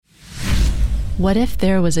What if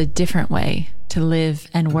there was a different way to live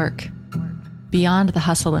and work? Beyond the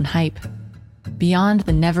hustle and hype, beyond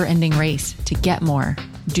the never-ending race to get more,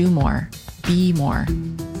 do more, be more.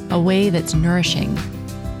 A way that's nourishing,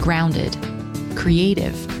 grounded,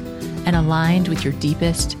 creative, and aligned with your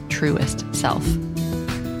deepest, truest self.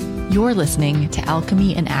 You're listening to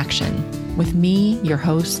Alchemy in Action with me, your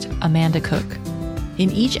host, Amanda Cook. In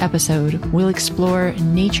each episode, we'll explore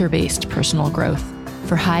nature-based personal growth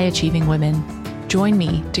for high-achieving women. Join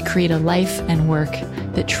me to create a life and work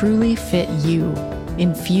that truly fit you,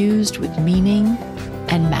 infused with meaning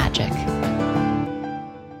and magic.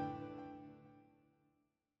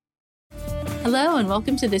 Hello, and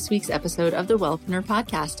welcome to this week's episode of the Wellpreneur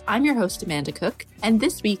Podcast. I'm your host, Amanda Cook, and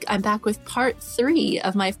this week I'm back with part 3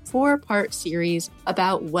 of my 4-part series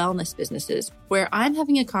about wellness businesses, where I'm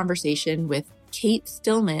having a conversation with Kate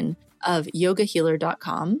Stillman of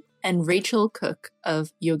yogahealer.com and Rachel Cook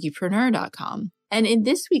of yogipreneur.com. And in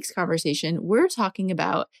this week's conversation, we're talking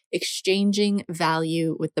about exchanging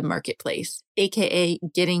value with the marketplace, aka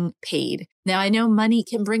getting paid. Now, I know money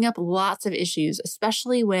can bring up lots of issues,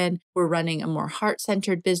 especially when we're running a more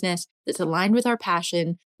heart-centered business that's aligned with our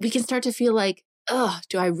passion. We can start to feel like,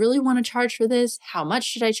 do I really want to charge for this? How much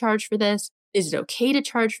should I charge for this? Is it okay to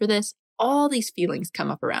charge for this? All these feelings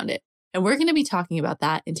come up around it. And we're going to be talking about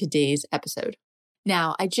that in today's episode.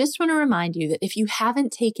 Now, I just want to remind you that if you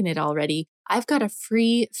haven't taken it already, I've got a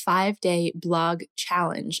free 5-day blog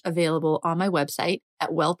challenge available on my website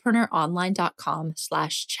at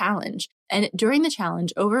wellpreneuronline.com/challenge. And during the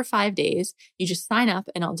challenge, over 5 days, you just sign up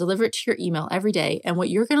and I'll deliver it to your email every day. And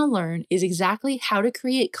what you're going to learn is exactly how to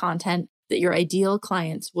create content that your ideal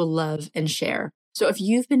clients will love and share. So if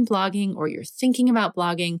you've been blogging or you're thinking about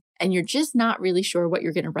blogging and you're just not really sure what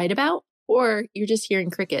you're going to write about, or you're just hearing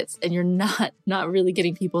crickets and you're not really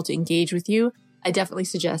getting people to engage with you, I definitely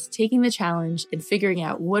suggest taking the challenge and figuring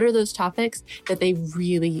out what are those topics that they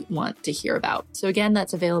really want to hear about. So again,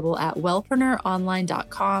 that's available at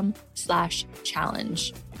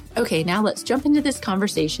wellpreneuronline.com/challenge. Okay, now let's jump into this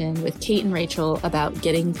conversation with Kate and Rachel about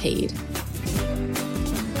getting paid.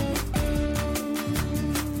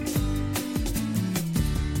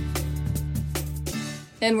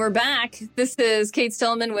 And we're back. This is Kate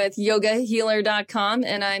Stillman with yogahealer.com,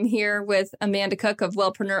 and I'm here with Amanda Cook of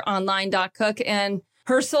wellpreneuronline.cook and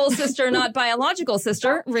her soul sister, not biological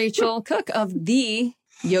sister, Rachel Cook of the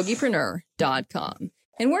yogipreneur.com.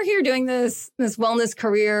 And we're here doing this wellness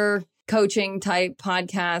career coaching type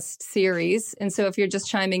podcast series. And so if you're just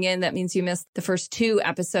chiming in, that means you missed the first 2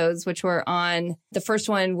 episodes, which were on, the first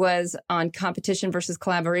one was on competition versus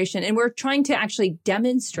collaboration. And we're trying to actually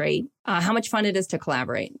demonstrate how much fun it is to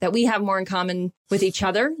collaborate, that we have more in common with each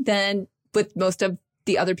other than with most of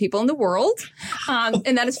the other people in the world.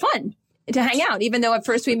 And that is fun to hang out, even though at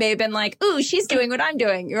first we may have been like, ooh, she's doing what I'm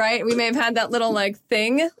doing, right? We may have had that little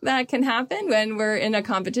thing that can happen when we're in a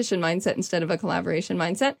competition mindset instead of a collaboration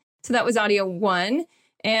mindset. So that was audio 1.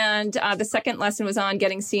 And the second lesson was on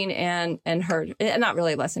getting seen and heard. Not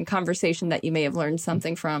really a lesson, conversation that you may have learned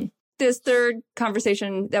something from. This third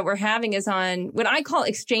conversation that we're having is on what I call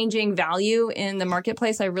exchanging value in the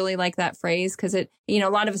marketplace. I really like that phrase because a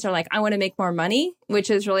lot of us are like, I want to make more money,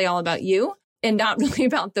 which is really all about you and not really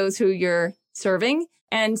about those who you're serving.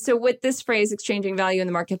 And so what this phrase, exchanging value in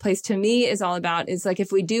the marketplace, to me is all about is like,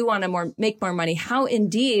 if we do want to make more money, how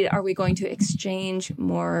indeed are we going to exchange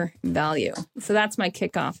more value? So that's my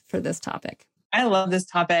kickoff for this topic. I love this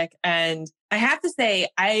topic. And I have to say,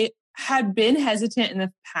 I had been hesitant in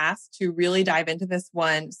the past to really dive into this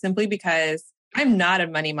one simply because I'm not a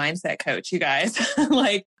money mindset coach, you guys.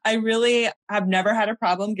 I really have never had a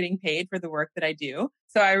problem getting paid for the work that I do.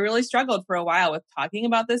 So I really struggled for a while with talking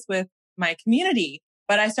about this with my community.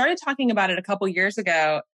 But I started talking about it a couple years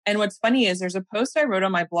ago. And what's funny is there's a post I wrote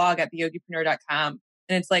on my blog at theyogipreneur.com. And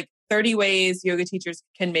it's 30 ways yoga teachers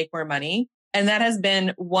can make more money. And that has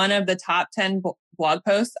been one of the top 10 blog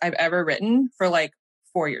posts I've ever written for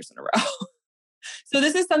 4 years in a row. So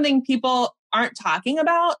this is something people aren't talking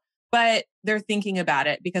about, but they're thinking about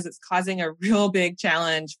it because it's causing a real big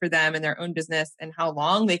challenge for them in their own business and how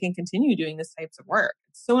long they can continue doing this types of work.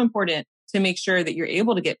 It's so important to make sure that you're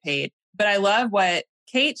able to get paid. But I love what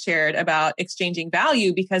Kate shared about exchanging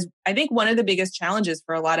value because I think one of the biggest challenges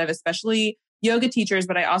for a lot of, especially yoga teachers,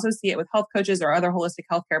 but I also see it with health coaches or other holistic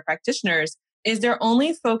healthcare practitioners, is they're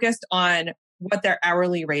only focused on what their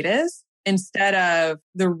hourly rate is instead of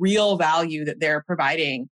the real value that they're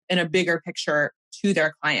providing in a bigger picture to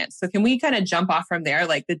their clients. So can we kind of jump off from there,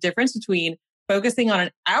 the difference between focusing on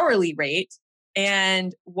an hourly rate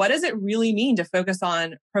and what does it really mean to focus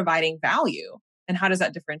on providing value and how does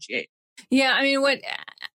that differentiate? Yeah, I mean,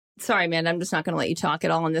 Sorry, man. I'm just not going to let you talk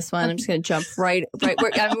at all on this one. I'm just going to jump right.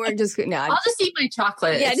 We're just no. I'll just eat my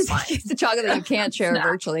chocolate. Yeah, just the chocolate that you can't share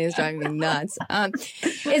virtually is driving me nuts.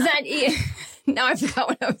 Is that now? I forgot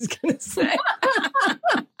what I was going to say.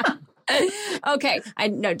 Okay,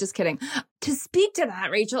 no, just kidding. To speak to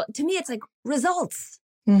that, Rachel, to me, it's like results.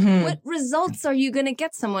 Mm-hmm. What results are you going to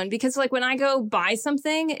get someone? Because like when I go buy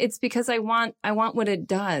something, it's because I want what it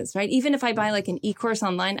does, right? Even if I buy like an e-course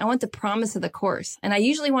online, I want the promise of the course. And I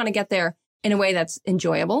usually want to get there in a way that's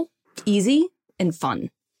enjoyable, easy, and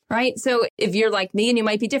fun, right? So if you're like me and you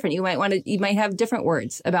might be different, you might have different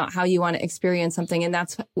words about how you want to experience something. And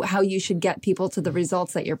that's how you should get people to the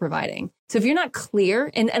results that you're providing. So if you're not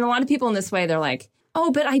clear, and a lot of people in this way, they're like, oh,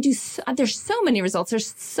 but there's so many results.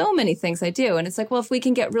 There's so many things I do. And it's like, well, if we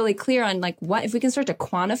can get really clear on like if we can start to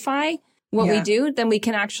quantify what we do, then we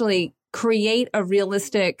can actually create a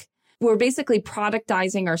realistic, we're basically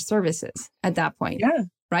productizing our services at that point. Yeah.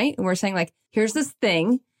 Right. And we're saying like, here's this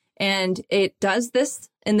thing and it does this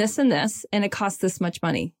and this and this, and it costs this much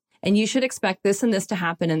money. And you should expect this and this to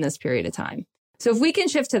happen in this period of time. So if we can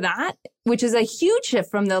shift to that, which is a huge shift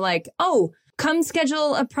from the like, oh, come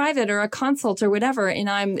schedule a private or a consult or whatever, and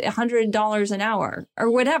I'm $100 an hour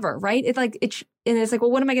or whatever, right? It's like,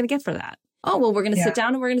 well, what am I going to get for that? Oh, well, we're going to sit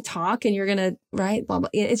down and we're going to talk and you're going to, right? Blah, blah.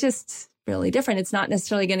 It's just really different. It's not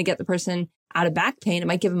necessarily going to get the person out of back pain. It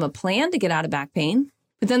might give them a plan to get out of back pain,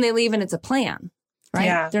 but then they leave and it's a plan, right?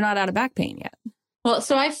 Yeah. They're not out of back pain yet. Well,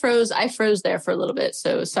 so I froze there for a little bit.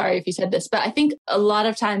 So sorry if you said this, but I think a lot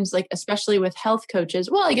of times, like, especially with health coaches,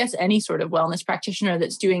 well, I guess any sort of wellness practitioner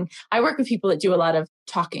I work with people that do a lot of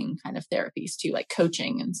talking kind of therapies too, like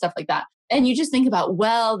coaching and stuff like that. And you just think about,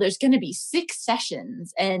 well, there's going to be 6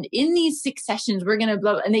 sessions. And in these 6 sessions, we're going to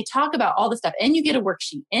blah, and they talk about all the stuff and you get a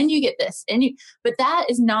worksheet and you get this but that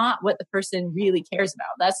is not what the person really cares about.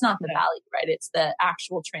 That's not the value, right? It's the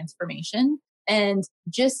actual transformation. And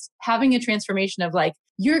just having a transformation of like,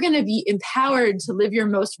 you're going to be empowered to live your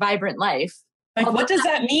most vibrant life. Like, what does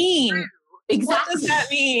that mean? Exactly. What does that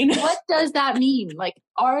mean? What does that mean?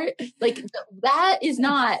 That is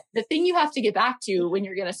not the thing you have to get back to when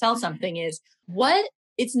you're going to sell something is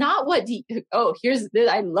it's not what,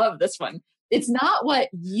 I love this one. It's not what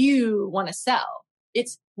you want to sell.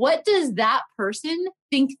 It's what does that person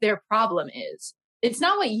think their problem is? It's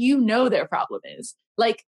not what you know their problem is.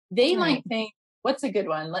 Like, they might think, what's a good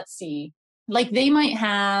one? Let's see. Like they might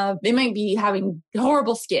be having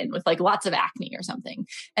horrible skin with like lots of acne or something.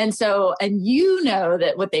 And you know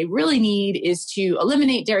that what they really need is to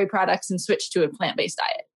eliminate dairy products and switch to a plant-based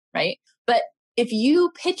diet, right? But if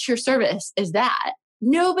you pitch your service as that,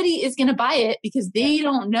 nobody is going to buy it because they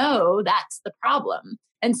don't know that's the problem.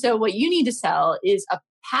 And so what you need to sell is a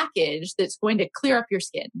package that's going to clear up your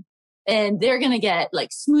skin. And they're going to get like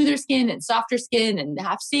smoother skin and softer skin and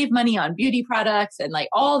have save money on beauty products and like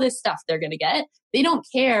all this stuff they're going to get. They don't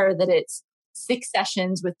care that it's 6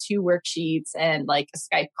 sessions with 2 worksheets and like a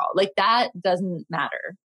Skype call. Like that doesn't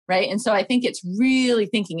matter. Right. And so I think it's really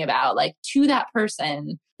thinking about like to that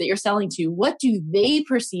person that you're selling to, what do they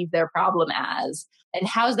perceive their problem as? And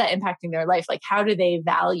how's that impacting their life? Like, how do they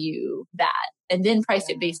value that? And then price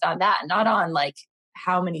it based on that, not on like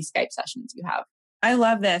how many Skype sessions you have. I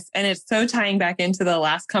love this. And it's so tying back into the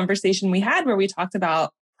last conversation we had where we talked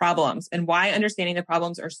about problems and why understanding the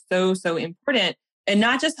problems are so, so important and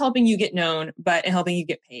not just helping you get known, but helping you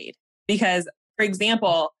get paid. Because, for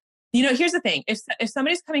example, here's the thing. If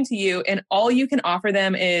somebody's coming to you and all you can offer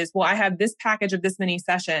them is, well, I have this package of this many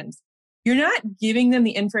sessions, you're not giving them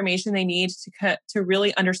the information they need to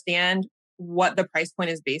really understand what the price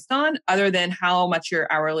point is based on other than how much your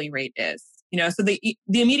hourly rate is. So the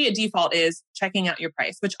immediate default is checking out your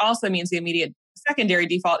price, which also means the immediate secondary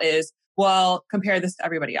default is, well, compare this to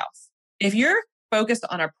everybody else. If you're focused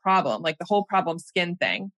on a problem, like the whole problem skin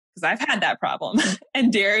thing, because I've had that problem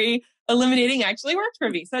and dairy eliminating actually worked for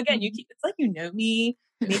me. So again, it's like, me,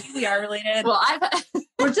 maybe we are related. Well,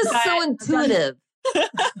 we're just so intuitive.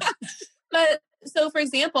 But so for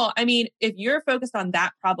example, if you're focused on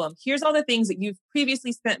that problem, here's all the things that you've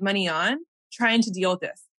previously spent money on trying to deal with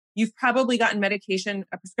this. You've probably gotten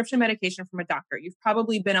a prescription medication from a doctor. You've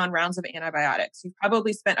probably been on rounds of antibiotics. You've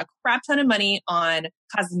probably spent a crap ton of money on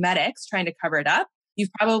cosmetics trying to cover it up.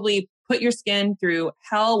 You've probably put your skin through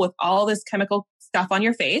hell with all this chemical stuff on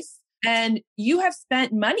your face. And you have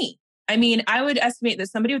spent money. I would estimate that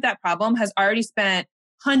somebody with that problem has already spent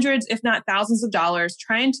hundreds, if not thousands of dollars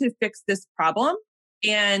trying to fix this problem.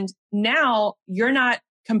 And now you're not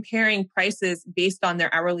comparing prices based on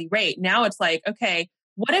their hourly rate. Now it's like, okay,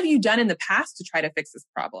 what have you done in the past to try to fix this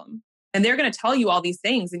problem? And they're going to tell you all these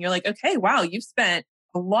things. And you're like, okay, wow, you've spent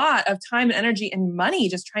a lot of time and energy and money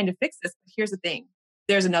just trying to fix this. But here's the thing.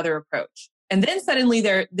 There's another approach. And then suddenly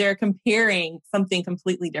they're comparing something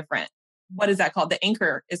completely different. What is that called? The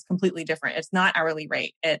anchor is completely different. It's not hourly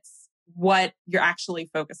rate. It's what you're actually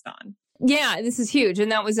focused on. Yeah, this is huge.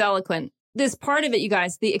 And that was eloquent. This part of it, you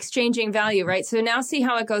guys, the exchanging value, right? So now see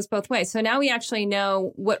how it goes both ways. So now we actually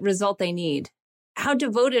know what result they need. How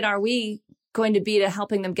devoted are we going to be to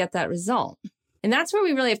helping them get that result? And that's where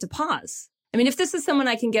we really have to pause. I mean, if this is someone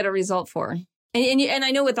I can get a result for, and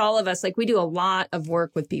I know with all of us, like we do a lot of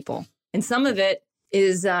work with people, and some of it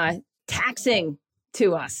is taxing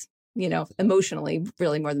to us, emotionally,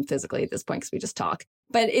 really more than physically at this point, because we just talk.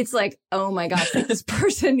 But it's like, oh my gosh, like this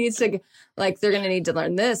person needs to, like, they're going to need to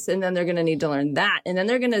learn this, and then they're going to need to learn that, and then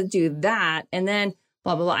they're going to do that, and then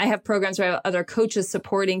blah, blah, blah. I have programs where I have other coaches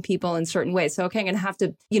supporting people in certain ways. So, okay, I'm going to have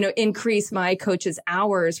to, increase my coach's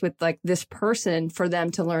hours with like this person for them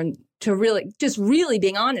to learn to really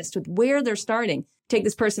being honest with where they're starting. Take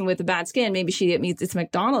this person with a bad skin. Maybe she eats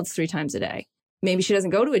McDonald's 3 times a day. Maybe she doesn't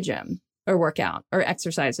go to a gym or work out or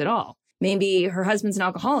exercise at all. Maybe her husband's an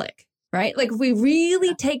alcoholic, right? Like if we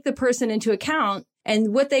really take the person into account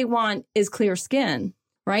and what they want is clear skin,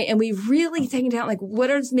 right? And we really take into account, like, what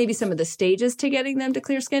are maybe some of the stages to getting them to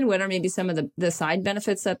clear skin? What are maybe some of the side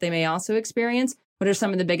benefits that they may also experience? What are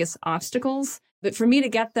some of the biggest obstacles? But for me to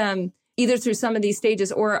get them either through some of these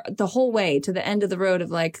stages or the whole way to the end of the road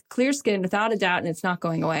of like clear skin without a doubt, and it's not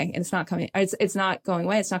going away, and it's not going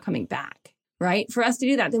away, it's not coming back, right? For us to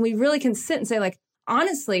do that, then we really can sit and say, like,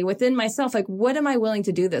 honestly, within myself, like, what am I willing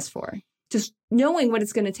to do this for? Just knowing what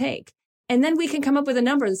it's going to take. And then we can come up with a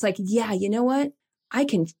number that's like, yeah, you know what? I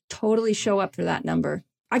can totally show up for that number.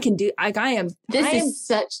 I can do, like, I'm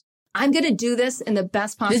going to do this in the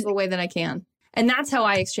best possible way that I can. And that's how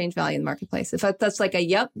I exchange value in the marketplace. If that's like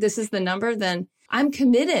yep, this is the number, then I'm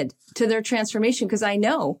committed to their transformation because I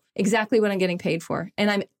know exactly what I'm getting paid for. And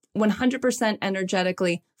I'm 100%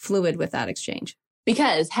 energetically fluid with that exchange.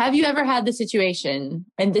 Because have you ever had the situation,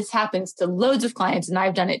 and this happens to loads of clients, and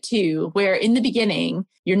I've done it too, where in the beginning,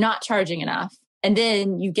 you're not charging enough. And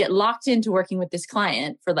then you get locked into working with this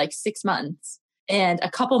client for like 6 months. And a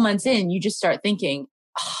couple months in, you just start thinking,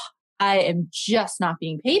 I am just not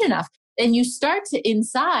being paid enough. And you start to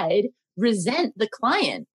inside resent the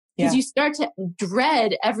client because you start to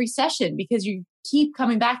dread every session because you keep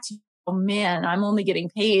coming back to, oh man, I'm only getting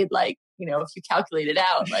paid like, if you calculate it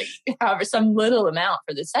out, like however, some little amount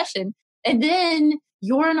for the session. And then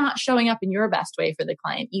you're not showing up in your best way for the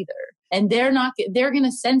client either. And they're going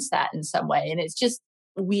to sense that in some way. And it's just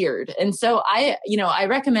weird. And so I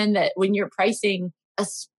recommend that when you're pricing,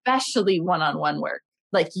 especially one-on-one work,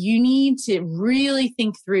 like you need to really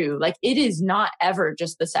think through, like it is not ever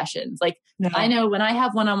just the sessions. Like I know when I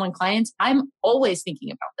have one-on-one clients, I'm always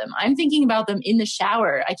thinking about them. I'm thinking about them in the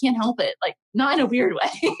shower. I can't help it. Like not in a weird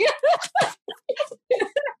way.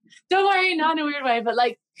 Don't worry, not in a weird way, but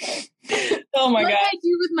like, oh my God, what I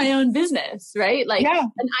do with my own business, right? Like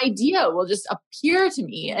an idea will just appear to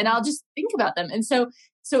me and I'll just think about them. And so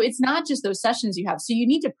it's not just those sessions you have. So you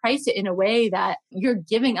need to price it in a way that you're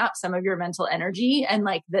giving up some of your mental energy and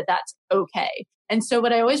like that's okay. And so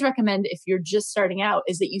what I always recommend if you're just starting out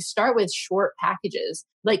is that you start with short packages.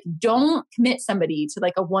 Like don't commit somebody to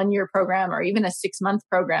like a 1-year program or even a 6-month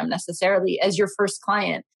program necessarily as your first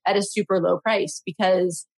client at a super low price,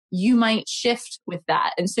 because you might shift with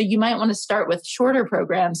that. And so you might want to start with shorter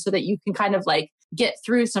programs so that you can kind of like get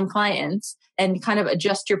through some clients and kind of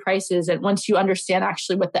adjust your prices. And once you understand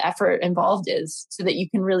actually what the effort involved is so that you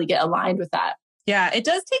can really get aligned with that. Yeah, it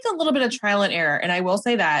does take a little bit of trial and error. And I will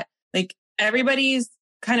say that like everybody's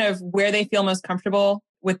kind of where they feel most comfortable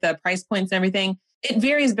with the price points and everything. It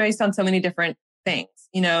varies based on so many different things.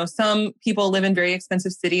 Some people live in very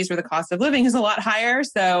expensive cities where the cost of living is a lot higher.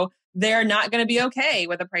 So they're not going to be okay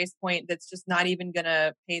with a price point that's just not even going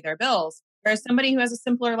to pay their bills. Whereas somebody who has a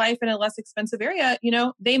simpler life in a less expensive area,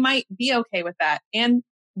 they might be okay with that. And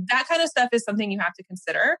that kind of stuff is something you have to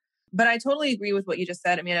consider. But I totally agree with what you just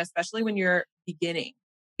said, Amanda, especially when you're beginning.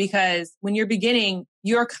 Because when you're beginning,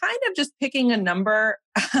 you're kind of just picking a number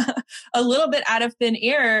a little bit out of thin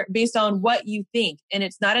air based on what you think. And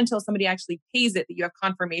it's not until somebody actually pays it that you have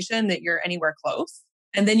confirmation that you're anywhere close.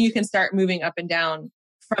 And then you can start moving up and down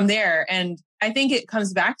from there. And I think it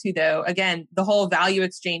comes back to, though, again, the whole value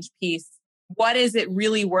exchange piece. What is it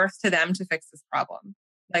really worth to them to fix this problem?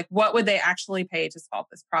 Like, what would they actually pay to solve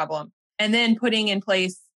this problem? And then putting in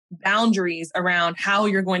place boundaries around how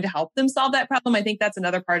you're going to help them solve that problem. I think that's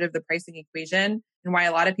another part of the pricing equation, and why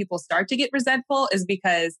a lot of people start to get resentful is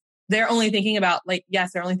because they're only thinking about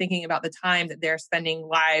they're only thinking about the time that they're spending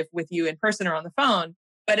live with you in person or on the phone.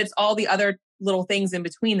 but it's all the other little things in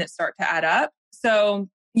between that start to add up. So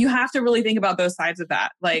you have to really think about both sides of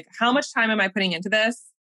that. Like, how much time am I putting into this?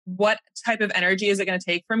 What type of energy is it going to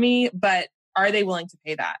take from me? But are they willing to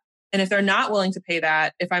pay that? And if they're not willing to pay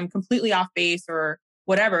that, if I'm completely off base or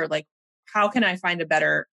whatever, like, how can I find a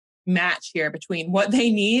better match here between what they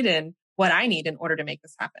need and what I need in order to make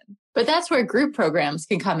this happen? But that's where group programs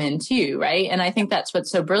can come in too, right? And I think that's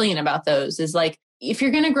what's so brilliant about those is like, if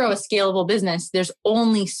you're going to grow a scalable business, there's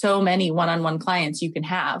only so many one-on-one clients you can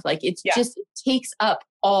have. Like it takes up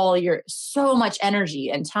so much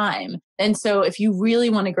energy and time. And so if you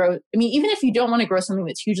really want to grow, I mean, even if you don't want to grow something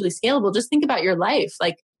that's hugely scalable, just think about your life.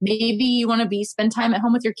 Like maybe you want to spend time at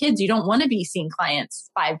home with your kids. You don't want to be seeing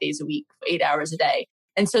clients 5 days a week, 8 hours a day.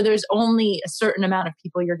 And so there's only a certain amount of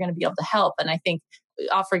people you're going to be able to help. And I think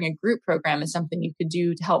offering a group program is something you could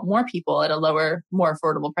do to help more people at a lower, more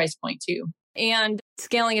affordable price point too. And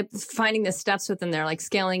scaling it, finding the steps within there, like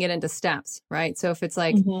scaling it into steps, right? So if it's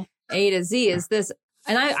like A to Z is this,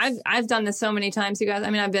 and I've done this so many times, you guys. I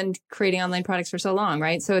mean, I've been creating online products for so long,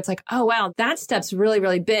 right? So it's like, oh, wow, that step's really,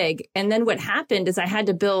 really big. And then what happened is I had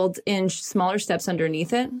to build in smaller steps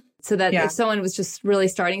underneath it so that if someone was just really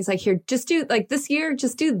starting, it's like, here, just do like this year,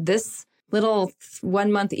 just do this little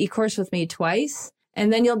 1 month e-course with me twice.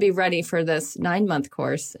 And then you'll be ready for this 9-month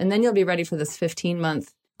course. And then you'll be ready for this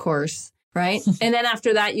 15-month course. Right. And then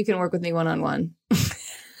after that, you can work with me one-on-one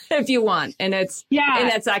if you want. And and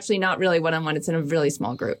that's actually not really one-on-one. It's in a really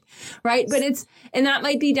small group. Right. But and that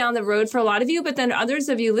might be down the road for a lot of you. But then others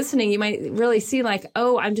of you listening, you might really see like,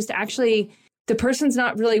 oh, I'm just actually, the person's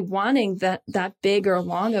not really wanting that big or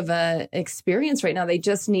long of a experience right now. They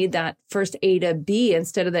just need that first A to B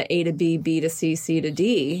instead of the A to B, B to C, C to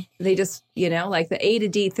D. They just, like the A to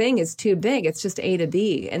D thing is too big. It's just A to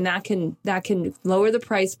B. And that can lower the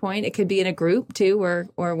price point. It could be in a group too,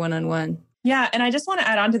 or one-on-one. Yeah. And I just want to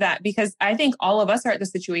add on to that because I think all of us are at the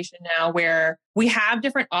situation now where we have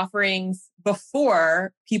different offerings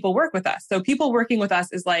before people work with us. So people working with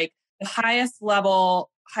us is like the highest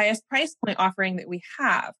price point offering that we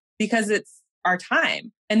have because it's our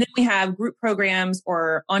time. And then we have group programs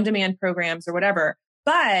or on-demand programs or whatever.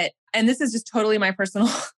 But, and this is just totally my personal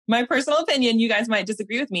opinion, you guys might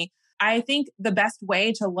disagree with me. I think the best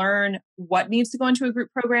way to learn what needs to go into a group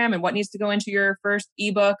program and what needs to go into your first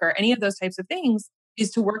ebook or any of those types of things is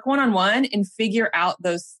to work one-on-one and figure out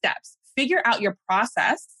those steps, figure out your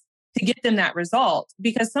process to get them that result.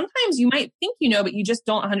 Because sometimes you might think but you just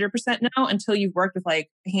don't 100% know until you've worked with like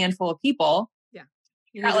a handful of people.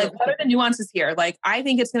 Yeah. Like, what are the nuances here? Like, I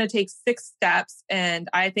think it's going to take 6 steps and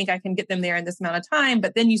I think I can get them there in this amount of time.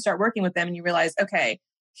 But then you start working with them and you realize, okay,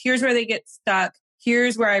 here's where they get stuck.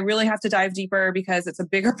 Here's where I really have to dive deeper because it's a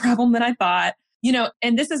bigger problem than I thought.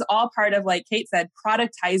 And this is all part of, like Kate said,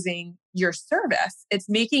 productizing your service. It's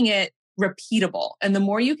making it repeatable. And the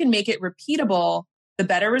more you can make it repeatable, the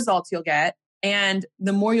better results you'll get. And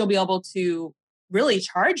the more you'll be able to really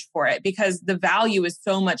charge for it because the value is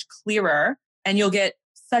so much clearer and you'll get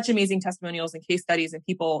such amazing testimonials and case studies and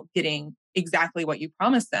people getting exactly what you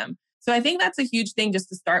promised them. So I think that's a huge thing just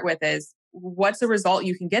to start with is what's the result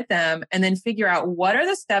you can get them and then figure out what are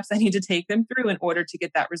the steps I need to take them through in order to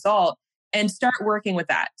get that result and start working with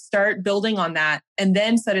that, start building on that. And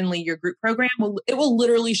then suddenly your group program will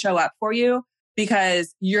literally show up for you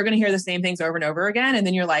because you're going to hear the same things over and over again. And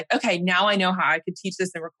then you're like, okay, now I know how I could teach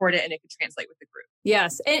this and record it and it could translate with the group.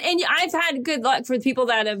 Yes. And I've had good luck for people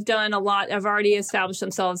that have done a lot, have already established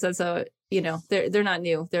themselves as they're not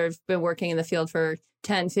new. They've been working in the field for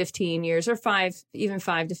 10, 15 years or 5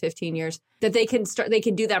 to 15 years that they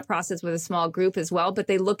can do that process with a small group as well. But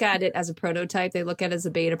they look at it as a prototype. They look at it as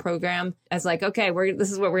a beta program as like, okay,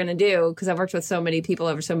 this is what we're going to do. Cause I've worked with so many people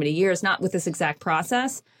over so many years, not with this exact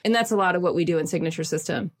process. And that's a lot of what we do in Signature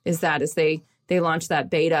System is they launch that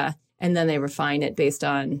beta and then they refine it based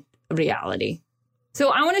on reality. So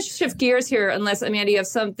I want to shift gears here, unless, Amanda, you have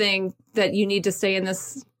something that you need to say in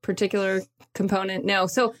this particular component. No.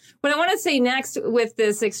 So what I want to say next with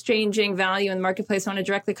this exchanging value in the marketplace, I want to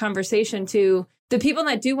direct the conversation to the people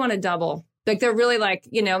that do want to double. Like they're really like,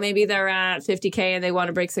 maybe they're at 50K and they want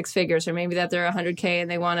to break 6 figures, or maybe that they're 100K and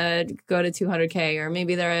they want to go to 200K, or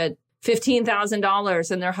maybe they're at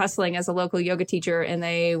 $15,000 and they're hustling as a local yoga teacher and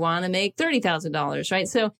they want to make $30,000, right?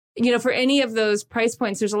 So, for any of those price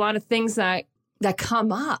points, there's a lot of things that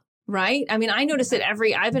come up, right? I mean, I notice it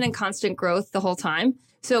I've been in constant growth the whole time.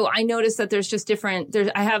 So I notice that there's just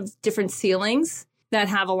I have different ceilings that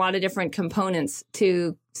have a lot of different components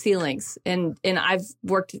to ceilings. And I've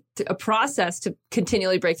worked a process to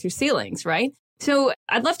continually break through ceilings, right? So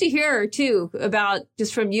I'd love to hear too about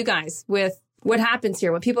just from you guys with what happens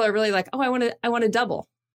here when people are really like, oh, I want to double.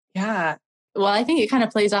 Yeah. Well, I think it kind of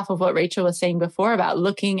plays off of what Rachel was saying before about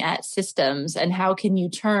looking at systems and how can you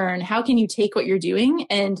take what you're doing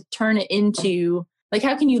and turn it into, like,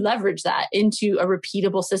 how can you leverage that into a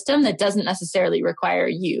repeatable system that doesn't necessarily require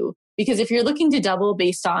you? Because if you're looking to double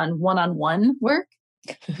based on one-on-one work,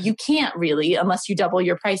 you can't really unless you double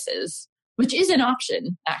your prices, which is an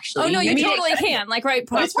option, actually. Oh, no, you totally can. Like, right,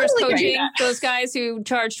 Prosperous totally Coaching, those guys who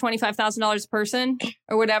charge $25,000 a person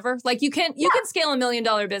or whatever. Like, you can scale $1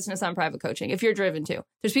 million business on private coaching if you're driven to.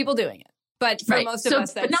 There's people doing it. But for most of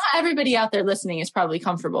us, but not everybody out there listening is probably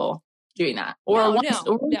comfortable doing that or wants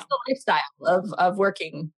the lifestyle of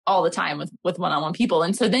working all the time with one-on-one people.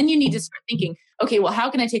 And so then you need to start thinking, okay, well, how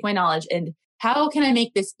can I take my knowledge and how can I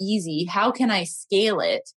make this easy? How can I scale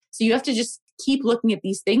it? So you have to just keep looking at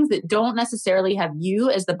these things that don't necessarily have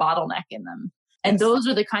you as the bottleneck in them. And those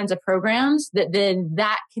are the kinds of programs that then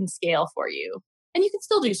that can scale for you. And you can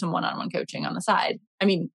still do some one-on-one coaching on the side. I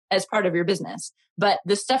mean, as part of your business. But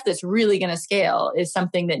the stuff that's really going to scale is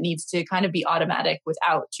something that needs to kind of be automatic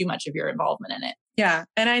without too much of your involvement in it. Yeah.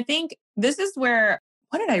 And I think this is where,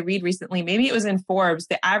 what did I read recently? Maybe it was in Forbes.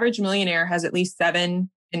 The average millionaire has at least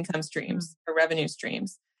 7 income streams or revenue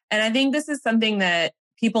streams. And I think this is something that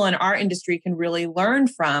people in our industry can really learn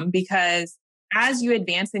from, because as you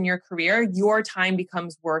advance in your career, your time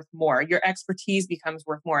becomes worth more. Your expertise becomes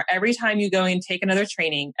worth more. Every time you go and take another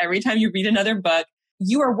training, every time you read another book,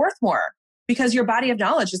 you are worth more because your body of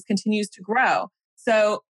knowledge just continues to grow.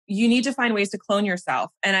 So you need to find ways to clone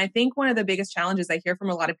yourself. And I think one of the biggest challenges I hear from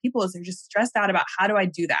a lot of people is they're just stressed out about, how do I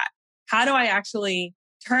do that? How do I actually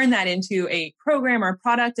turn that into a program or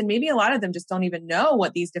product? And maybe a lot of them just don't even know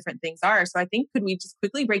what these different things are. So I think, could we just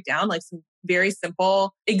quickly break down like some very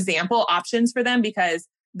simple example options for them? Because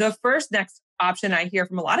the next option I hear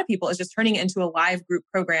from a lot of people is just turning it into a live group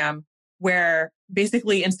program where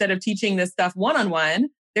basically instead of teaching this stuff one-on-one,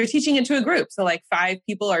 they're teaching it to a group. So like 5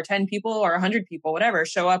 people or 10 people or 100 people, whatever,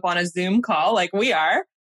 show up on a Zoom call like we are,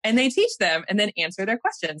 and they teach them and then answer their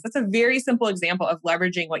questions. That's a very simple example of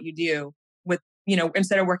leveraging what you do with,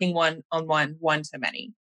 instead of working one-on-one,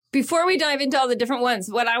 one-to-many. Before we dive into all the different ones,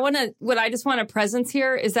 what I just want to presence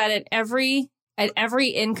here is that at every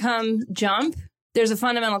income jump, there's a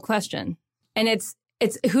fundamental question. And it's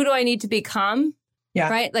who do I need to become? Yeah.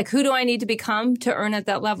 Right? Like, who do I need to become to earn at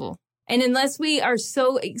that level? And unless we are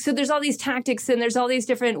so there's all these tactics and there's all these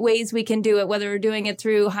different ways we can do it, whether we're doing it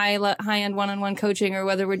through high-end one-on-one coaching or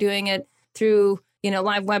whether we're doing it through,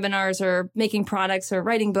 live webinars or making products or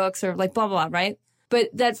writing books or like blah, blah, blah, right? But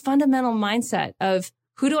that fundamental mindset of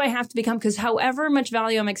who do I have to become? Because however much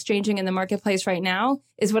value I'm exchanging in the marketplace right now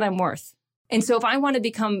is what I'm worth. And so if I want to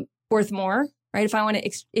become worth more, right? If I want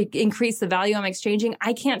to increase the value I'm exchanging,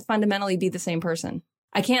 I can't fundamentally be the same person.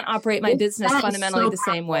 I can't operate my business fundamentally the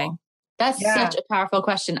same way. That's such a powerful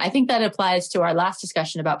question. I think that applies to our last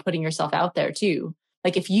discussion about putting yourself out there too.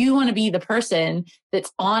 Like, if you want to be the person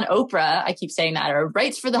that's on Oprah, I keep saying that, or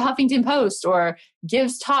writes for the Huffington Post or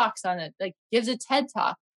gives talks on it, like gives a TED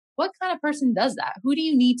talk. What kind of person does that? Who do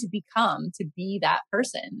you need to become to be that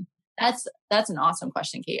person? That's an awesome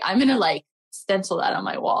question, Kate. I'm going to stencil that on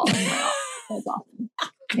my wall. That's awesome.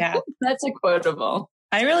 Yeah. That's a quotable.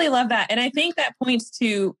 I really love that. And I think that points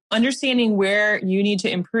to understanding where you need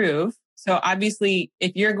to improve. So obviously,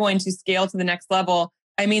 if you're going to scale to the next level,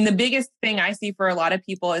 I mean, the biggest thing I see for a lot of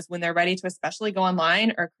people is when they're ready to especially go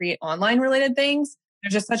online or create online related things,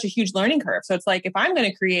 there's just such a huge learning curve. So it's like, if I'm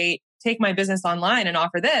going to take my business online and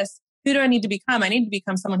offer this, who do I need to become? I need to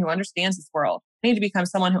become someone who understands this world. I need to become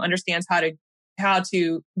someone who understands how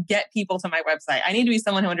to get people to my website. I need to be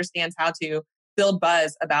someone who understands how to build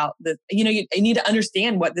buzz about the, you need to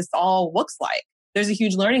understand what this all looks like. There's a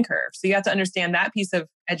huge learning curve. So you have to understand that piece of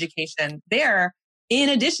education there, in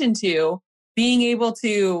addition to being able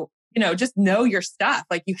to, just know your stuff.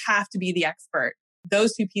 Like, you have to be the expert.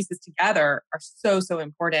 Those two pieces together are so, so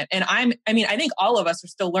important. And I think all of us are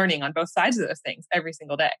still learning on both sides of those things every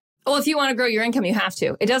single day. Well, if you want to grow your income, you have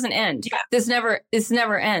to. It doesn't end. Yeah. This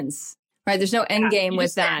never ends. Right. There's no end game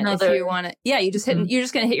with that. If you want to, you just you're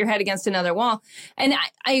just going to hit your head against another wall. And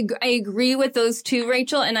I agree with those two,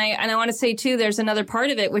 Rachel. And I want to say too, there's another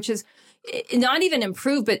part of it, which is not even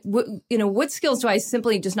improve, but what skills do I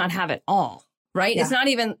simply just not have at all? Right. Yeah. It's not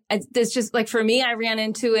even, it's just like, for me, I ran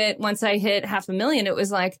into it once I hit $500,000. It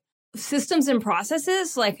was like systems and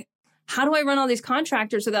processes. Like, how do I run all these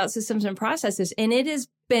contractors without systems and processes? And it has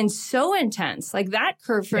been so intense, like that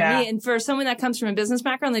curve for me. And for someone that comes from a business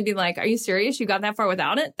background, they'd be like, are you serious? You got that far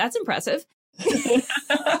without it? That's impressive.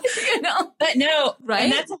 But no, right.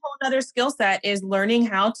 And that's a whole other skill set, is learning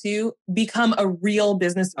how to become a real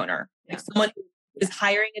business owner. Like someone who is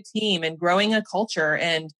hiring a team and growing a culture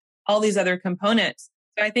and all these other components.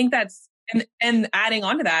 So I think that's, and adding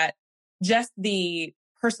on to that, just the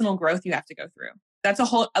personal growth you have to go through. That's a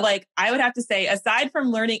whole, like, I would have to say, aside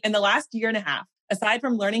from learning in the last year and a half, aside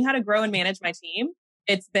from learning how to grow and manage my team,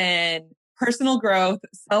 it's been personal growth,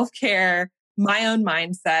 self-care, my own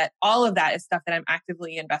mindset. All of that is stuff that I'm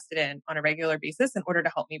actively invested in on a regular basis in order to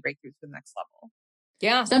help me break through to the next level.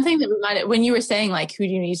 Yeah. Something that reminded, when you were saying like, who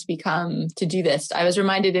do you need to become to do this? I was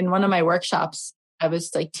reminded in one of my workshops, I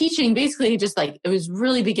was like teaching basically just like, it was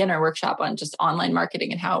really beginner workshop on just online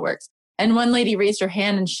marketing and how it works. And one lady raised her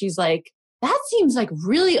hand and she's like, that seems like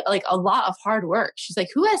really like a lot of hard work. She's like,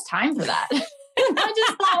 who has time for that? And I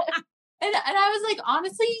just thought, and I was like,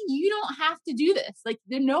 honestly, you don't have to do this. Like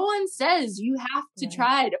no one says you have to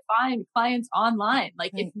try to find clients online.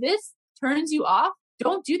 Like if this turns you off,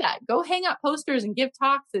 don't do that. Go hang up posters and give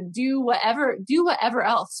talks and do whatever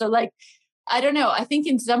else. So like, I don't know. I think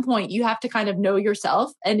in some point you have to kind of know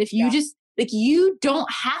yourself. And if you just like, you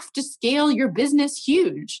don't have to scale your business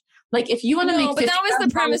huge. Like if you want to make, but that was the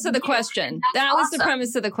premise of the question. That was the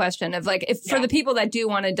premise of the question of like, if for the people that do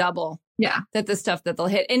want to double, that the stuff that they'll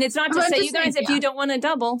hit. And it's not to say you guys, if you don't want to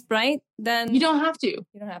double, right? Then you don't have to.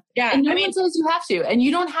 You don't have to. Yeah. And no one says you have to, and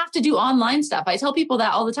you don't have to do online stuff. I tell people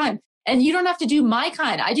that all the time. And you don't have to do my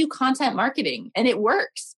kind. I do content marketing and it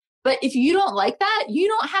works. But if you don't like that, you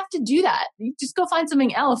don't have to do that. You just go find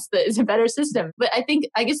something else that is a better system. But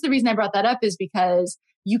I guess the reason I brought that up is because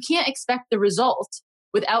you can't expect the result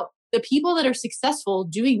without the people that are successful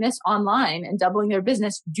doing this online and doubling their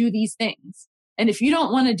business do these things. And if you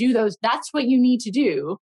don't want to do those, that's what you need to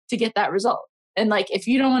do to get that result. And like, if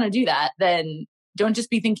you don't want to do that, then don't just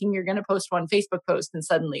be thinking you're going to post one Facebook post and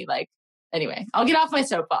suddenly like, anyway, I'll get off my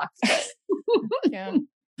soapbox. Yeah.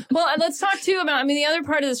 Well, and let's talk too about, the other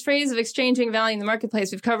part of this phrase of exchanging value in the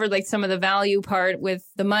marketplace, we've covered like some of the value part with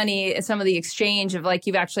the money and some of the exchange of like,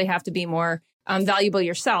 you actually have to be more valuable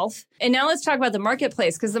yourself. And now let's talk about the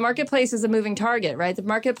marketplace, because the marketplace is a moving target, right? The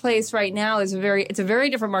marketplace right now is it's a very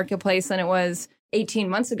different marketplace than it was 18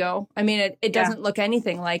 months ago. It doesn't look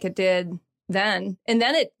anything like it did then. And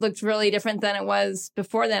then it looked really different than it was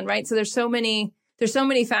before then, right? So there's so many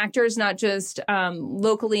factors, not just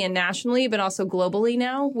locally and nationally, but also globally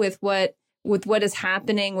now with what is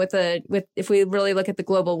happening with if we really look at the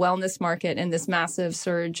global wellness market and this massive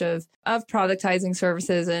surge of productizing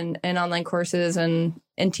services and online courses and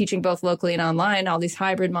teaching both locally and online, all these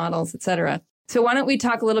hybrid models, et cetera. So why don't we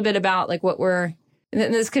talk a little bit about like and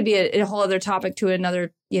this could be a whole other topic to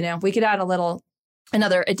another, we could add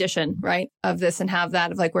another edition, right, of this and have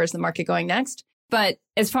that of like, where's the market going next? But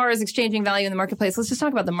as far as exchanging value in the marketplace, let's just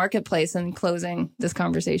talk about the marketplace and closing this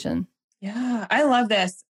conversation. Yeah, I love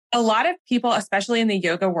this. A lot of people, especially in the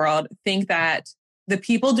yoga world, think that the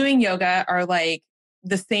people doing yoga are like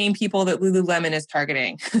the same people that Lululemon is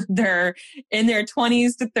targeting. They're in their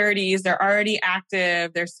 20s to 30s. They're already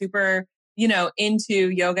active. They're super, into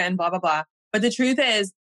yoga and blah, blah, blah. But the truth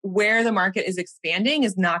is where the market is expanding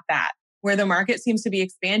is not that. Where the market seems to be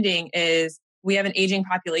expanding is we have an aging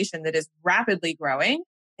population that is rapidly growing.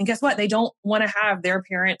 And guess what? They don't want to have their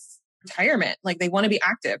parents' retirement. Like they want to be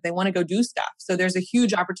active. They want to go do stuff. So there's a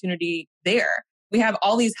huge opportunity there. We have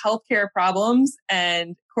all these healthcare problems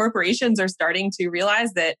and corporations are starting to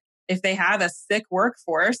realize that if they have a sick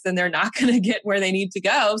workforce, then they're not going to get where they need to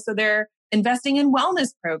go. So they're investing in wellness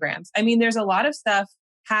programs. There's a lot of stuff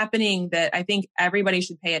happening that I think everybody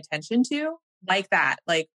should pay attention to, like that,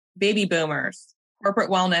 like baby boomers,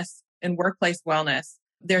 corporate wellness and workplace wellness.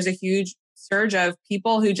 There's a huge surge of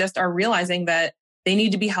people who just are realizing that they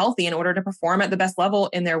need to be healthy in order to perform at the best level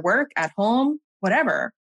in their work, at home,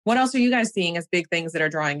 whatever. What else are you guys seeing as big things that are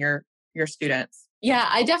drawing your students? Yeah,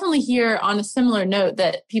 I definitely hear on a similar note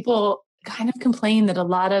that people kind of complain that a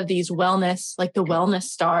lot of these wellness, like the wellness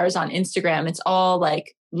stars on Instagram, it's all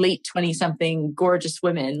like late 20-something gorgeous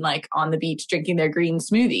women like on the beach drinking their green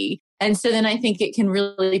smoothie. And so then I think it can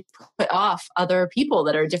really put off other people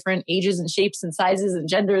that are different ages and shapes and sizes and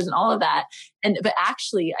genders and all of that. But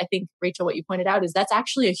actually, I think, Rachel, what you pointed out is that's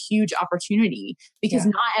actually a huge opportunity because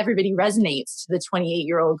not everybody resonates to the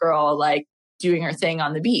 28-year-old girl like doing her thing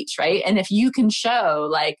on the beach, right? And if you can show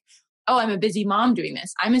like, oh, I'm a busy mom doing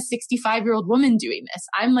this. I'm a 65-year-old woman doing this.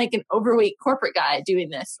 I'm like an overweight corporate guy doing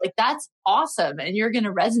this. Like that's awesome. And you're going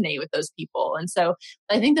to resonate with those people. And so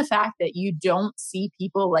I think the fact that you don't see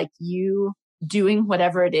people like you doing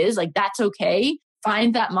whatever it is, like that's okay.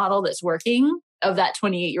 Find that model that's working of that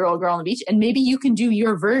 28-year-old girl on the beach. And maybe you can do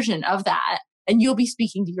your version of that and you'll be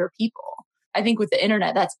speaking to your people. I think with the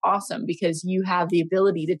internet, that's awesome because you have the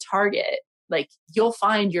ability to target like you'll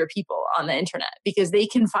find your people on the internet because they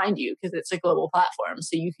can find you because it's a global platform.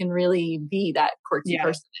 So you can really be that quirky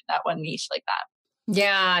person in that one niche like that.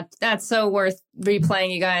 Yeah, that's so worth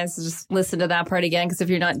replaying, you guys. Just listen to that part again, because if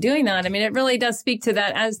you're not doing that, I mean, it really does speak to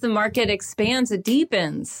that as the market expands, it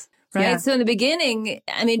deepens, right? Yeah. So in the beginning,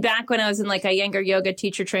 I mean, back when I was in like a younger yoga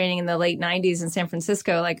teacher training in the late 90s in San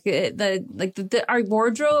Francisco, like our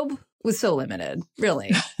wardrobe was so limited,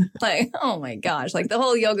 really. Like, oh my gosh, like the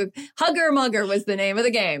whole yoga hugger mugger was the name of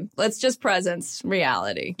the game. Let's just presence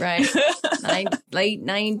reality, right? Late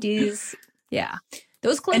 90s. Yeah.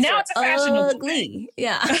 Those clothes and now it's a fashionable ugly.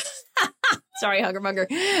 Yeah. Sorry, hugger mugger.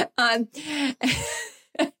 But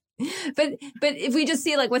if we just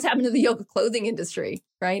see like what's happened to the yoga clothing industry,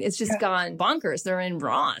 right? It's just gone bonkers. They're in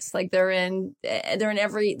Ross, like they're in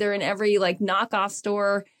every like knockoff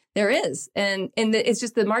store there is, and it's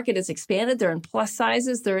just the market has expanded. They're in plus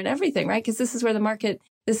sizes. They're in everything, right? Because this is where the market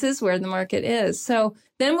is. So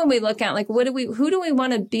then when we look at like who do we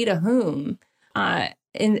want to be to whom?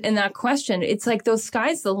 In that question, it's like those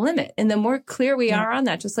sky's the limit. And the more clear we are on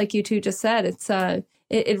that, just like you two just said,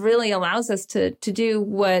 it really allows us to do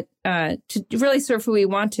what, to really serve who we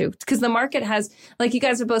want to. Because the market has, like you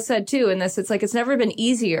guys have both said too, in this, it's like, it's never been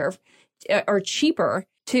easier or cheaper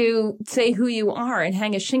to say who you are and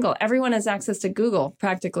hang a shingle. Everyone has access to Google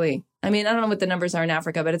practically. I mean, I don't know what the numbers are in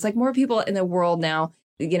Africa, but it's like more people in the world now,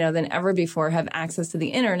 than ever before have access to the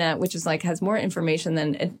internet, which is like has more information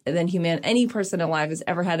than any person alive has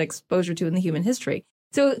ever had exposure to in the human history.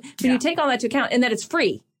 So when you take all that to account and that it's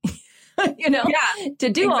free, to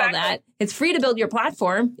do all that, it's free to build your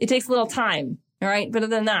platform. It takes a little time. All right. But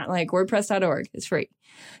other than that, like WordPress.org is free.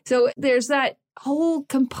 So there's that whole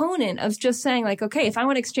component of just saying like, okay, if I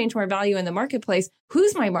want to exchange more value in the marketplace,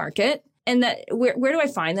 who's my market? And that where do I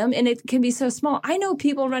find them? And it can be so small. I know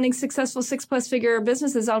people running successful 6+ figure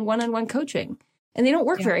businesses on one-on-one coaching, and they don't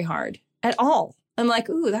work very hard at all. I'm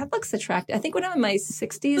like, ooh, that looks attractive. I think when I'm in my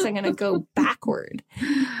 60s, I'm going to go backward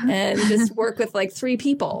and just work with like 3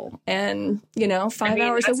 people and, 5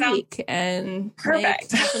 hours a week and make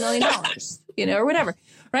 $500,000, or whatever.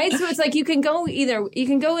 Right. So it's like you can go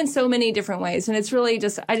in so many different ways. And it's really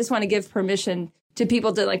I just want to give permission to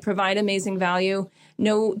people to like provide amazing value,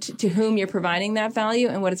 know to whom you're providing that value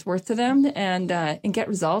and what it's worth to them, and get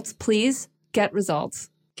results. Please get results.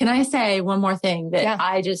 Can I say one more thing that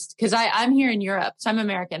because I'm here in Europe, so I'm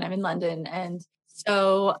American, I'm in London. And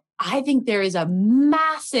so I think there is a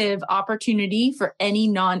massive opportunity for any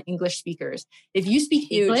non-English speakers. If you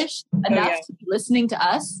speak English enough to be listening to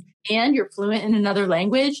us and you're fluent in another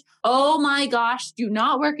language, oh my gosh, do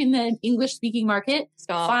not work in the English speaking market.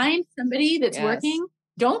 Stop. Find somebody that's working.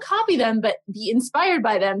 Don't copy them, but be inspired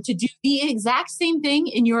by them to do the exact same thing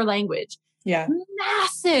in your language. Yeah.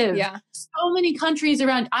 Massive. Yeah. So many countries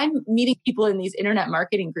around. I'm meeting people in these internet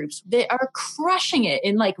marketing groups. They are crushing it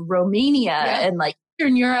in like Romania and like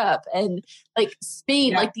Eastern Europe and like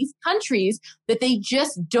Spain, like these countries that they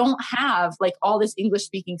just don't have like all this English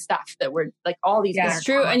speaking stuff that we're like all these. It's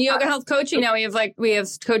true. And yoga health coaching now we have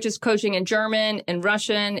coaches coaching in German and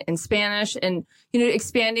Russian and Spanish and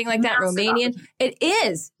expanding like that Romanian. It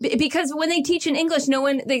is because when they teach in English,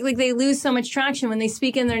 they lose so much traction when they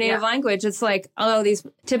speak in their native language. It's like, oh, these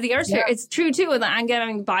tip of the arts here. It's true too. I'm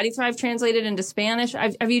getting Body Thrive translated into Spanish.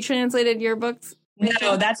 Have you translated your books?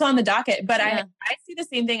 No, that's on the docket. But I see the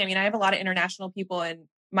same thing. I mean, I have a lot of international people in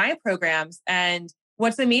my programs. And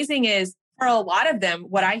what's amazing is for a lot of them,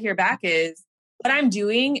 what I hear back is what I'm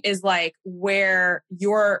doing is like where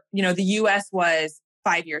the US was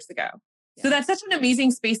 5 years ago. So that's such an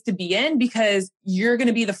amazing space to be in because you're going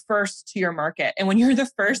to be the first to your market. And when you're the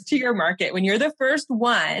first to your market, when you're the first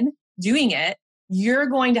one doing it, you're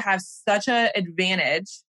going to have such an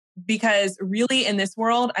advantage because really in this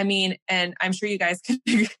world, I mean, and I'm sure you guys can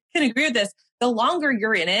agree with this, the longer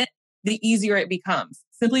you're in it, the easier it becomes.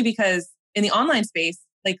 Simply because in the online space,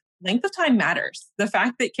 like length of time matters. The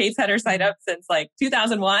fact that Kate's had her site up since like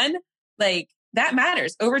 2001, like that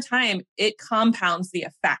matters. Over time, it compounds the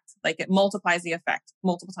effect. Like it multiplies the effect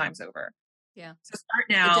multiple times over. Yeah. So start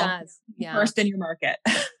now. First in your market.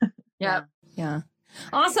 Yeah.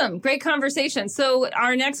 Awesome. Great conversation. So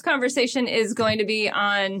our next conversation is going to be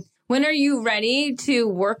on when are you ready to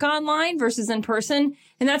work online versus in person?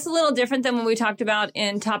 And that's a little different than when we talked about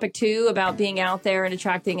in topic 2 about being out there and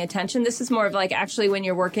attracting attention. This is more of like actually when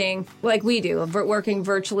you're working like we do, working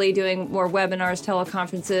virtually, doing more webinars,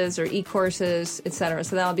 teleconferences, or e-courses, etc.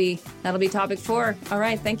 So that'll be topic 4. All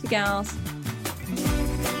right. Thank you, gals.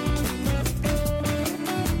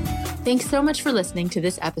 Thanks so much for listening to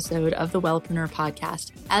this episode of the Wellpreneur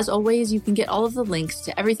podcast. As always, you can get all of the links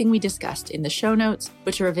to everything we discussed in the show notes,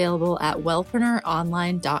 which are available at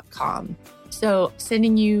wellpreneuronline.com. So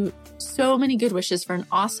sending you so many good wishes for an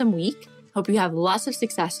awesome week. Hope you have lots of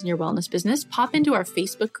success in your wellness business. Pop into our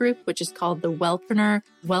Facebook group, which is called the Wellpreneur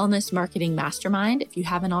Wellness Marketing Mastermind, if you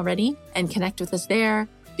haven't already, and connect with us there,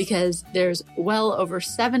 because there's well over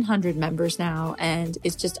 700 members now, and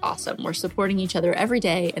it's just awesome. We're supporting each other every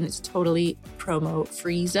day, and it's totally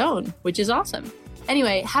promo-free zone, which is awesome.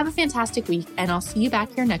 Anyway, have a fantastic week, and I'll see you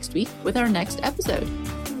back here next week with our next episode.